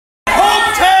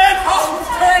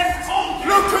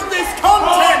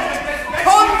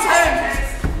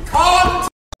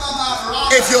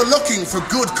for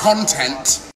good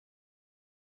content.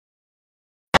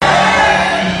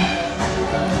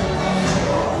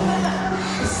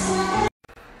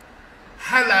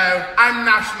 Hello, I'm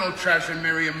National Treasure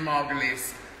Miriam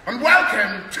Margulies, and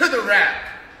welcome to the Rep.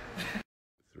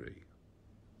 3.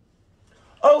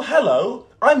 Oh, hello.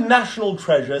 I'm National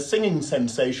Treasure singing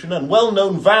sensation and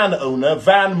well-known van owner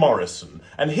Van Morrison.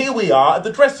 And here we are at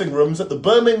the dressing rooms at the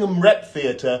Birmingham Rep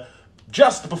Theatre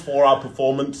just before our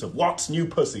performance of What's New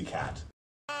Pussycat.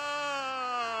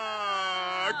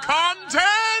 Content!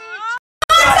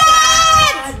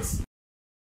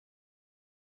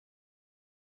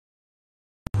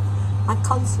 A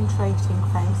concentrating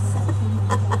face.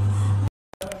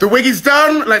 The wig is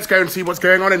done. Let's go and see what's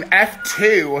going on in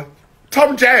F2.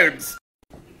 Tom Jones.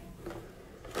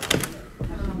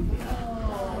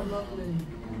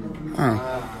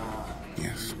 Oh,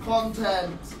 yes.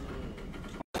 Content.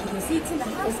 Your seats in the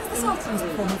house as this afternoon's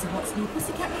performance of What's New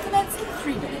Pussycat will commence in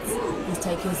 3 minutes. Please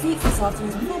take your seats. This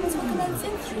afternoon's performance will commence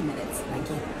in 3 minutes. Thank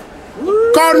you.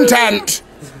 Content!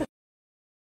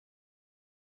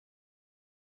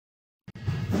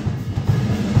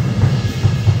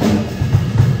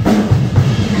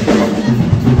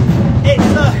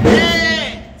 It's a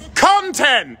hit!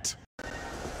 Content!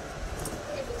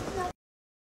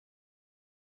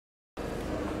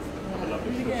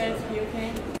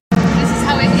 This is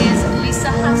how it is. Lisa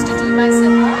has to do my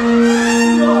zipper.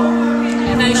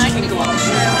 And then I can go on the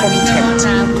show. Content.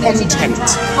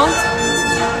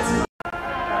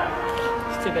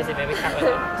 It's too busy, baby. Can't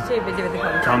really. It's too busy with the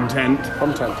content.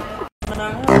 Content.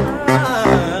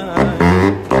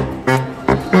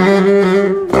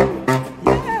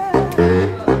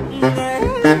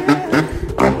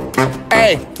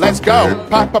 Hey, let's go.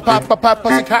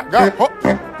 Pussycat, go. Hop.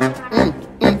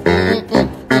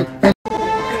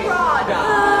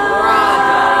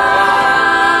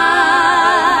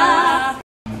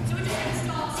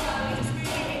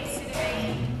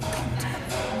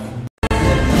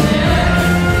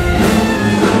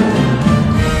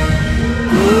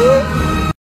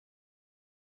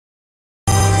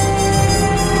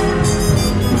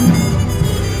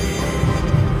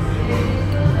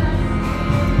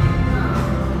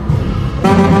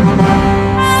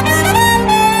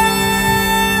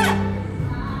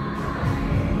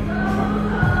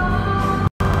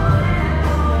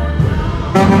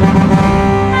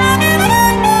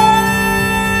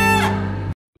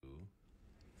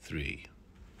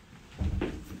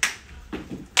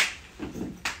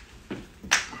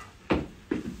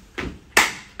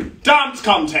 Dance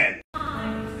content!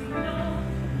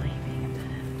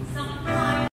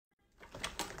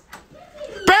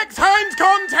 Bex Hines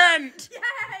content! Yes!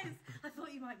 I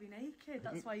thought you might be naked.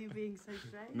 That's why you're being so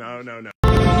strange. No.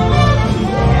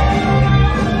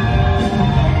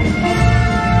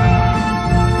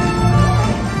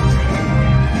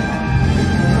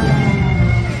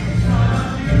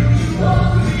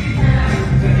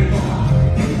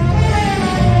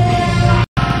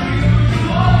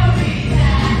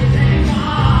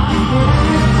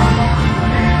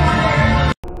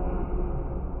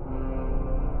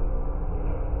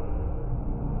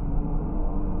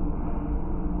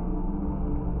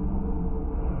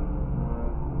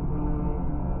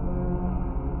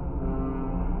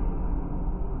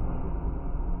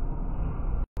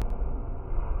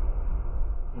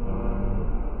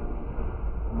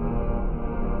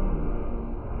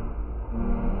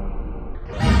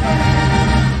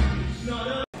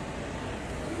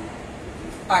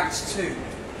 Act 2.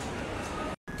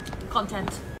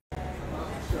 Content.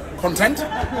 Content?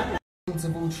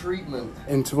 Interval treatment.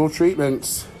 Interval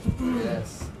treatments.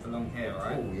 Yes. Along here,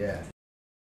 right? Oh, yeah.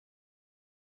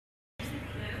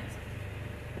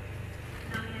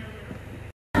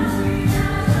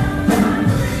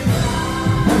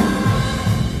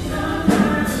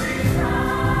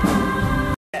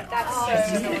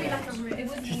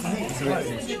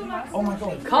 Oh my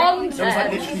god. Content. It was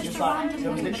like literally just like. It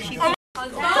was literally just.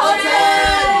 Content!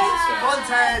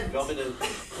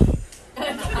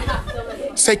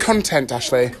 Say content,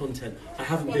 Ashley. Content. I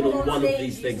haven't been on one of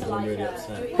these things and I'm really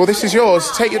upset. Well, this is yours.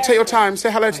 Take your time.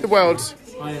 Say hello to the world.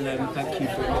 Hi, thank you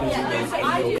for including me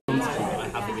in your content. I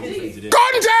haven't been included in.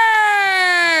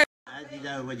 Content! How do you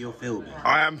know when you're filming?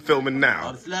 I am filming now.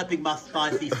 I'm slurping my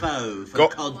spicy foe for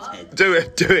content. Do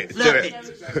it. Slurp it.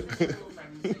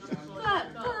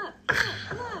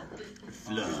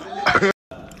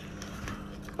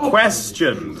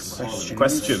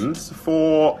 Questions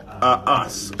for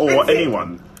us or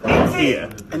anyone here.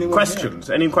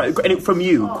 Questions? Any from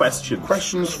you? Questions?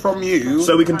 Questions from you.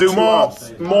 So we can do more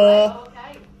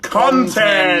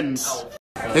content.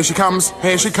 Here she comes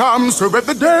to rip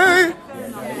the day.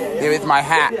 Here is my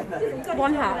hat.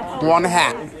 One hat. One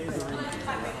hat.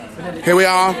 Here we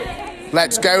are.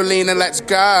 Let's go, Lena, let's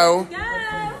go.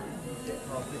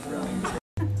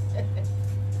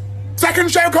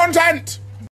 Second show content!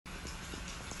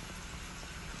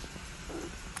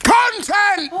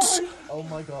 Content! Oh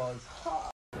my god.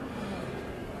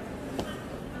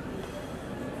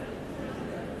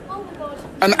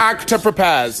 An actor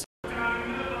prepares.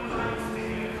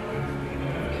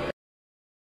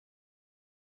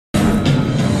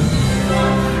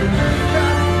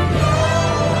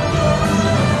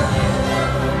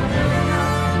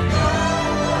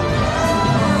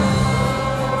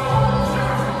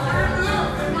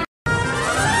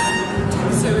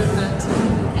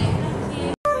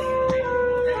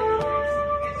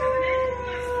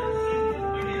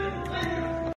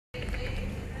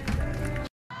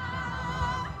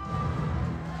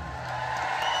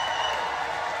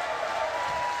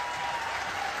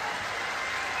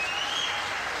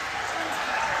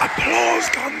 Applause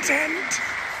content.